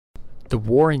The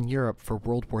war in Europe for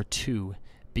World War II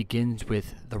begins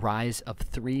with the rise of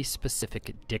three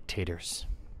specific dictators.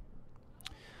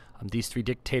 These three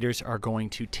dictators are going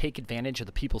to take advantage of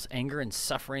the people's anger and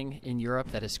suffering in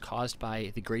Europe that is caused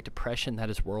by the Great Depression that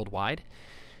is worldwide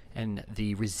and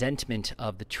the resentment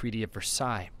of the Treaty of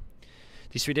Versailles.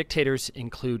 These three dictators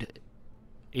include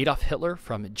Adolf Hitler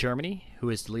from Germany, who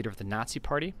is the leader of the Nazi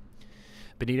Party,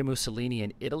 Benito Mussolini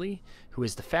in Italy, who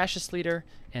is the fascist leader,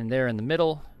 and there in the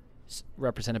middle,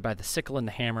 represented by the sickle and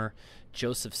the hammer,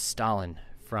 Joseph Stalin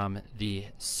from the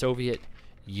Soviet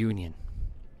Union.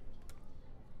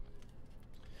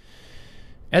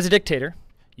 As a dictator,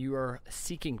 you are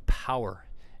seeking power,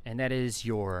 and that is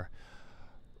your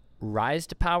rise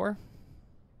to power,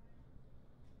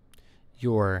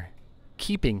 your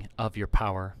keeping of your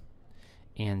power,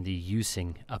 and the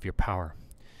using of your power.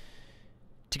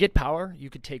 To get power, you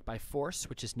could take by force,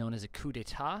 which is known as a coup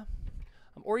d'etat,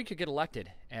 or you could get elected,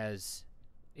 as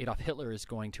Adolf Hitler is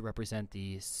going to represent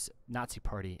the Nazi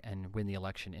Party and win the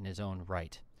election in his own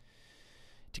right.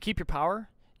 To keep your power,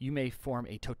 you may form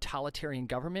a totalitarian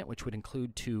government, which would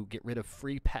include to get rid of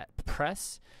free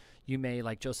press. You may,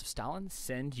 like Joseph Stalin,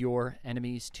 send your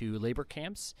enemies to labor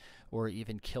camps or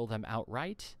even kill them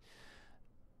outright.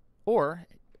 Or,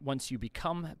 once you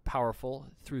become powerful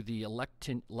through the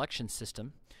election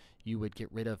system, you would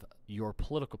get rid of your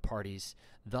political parties,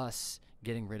 thus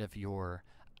getting rid of your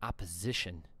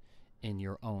opposition in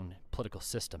your own political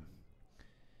system.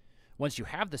 Once you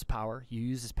have this power, you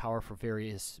use this power for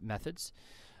various methods,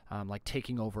 like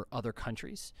taking over other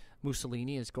countries.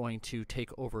 Mussolini is going to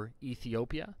take over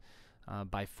Ethiopia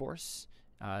by force.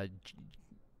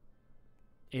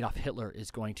 Adolf Hitler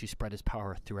is going to spread his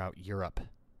power throughout Europe,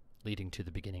 leading to the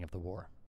beginning of the war.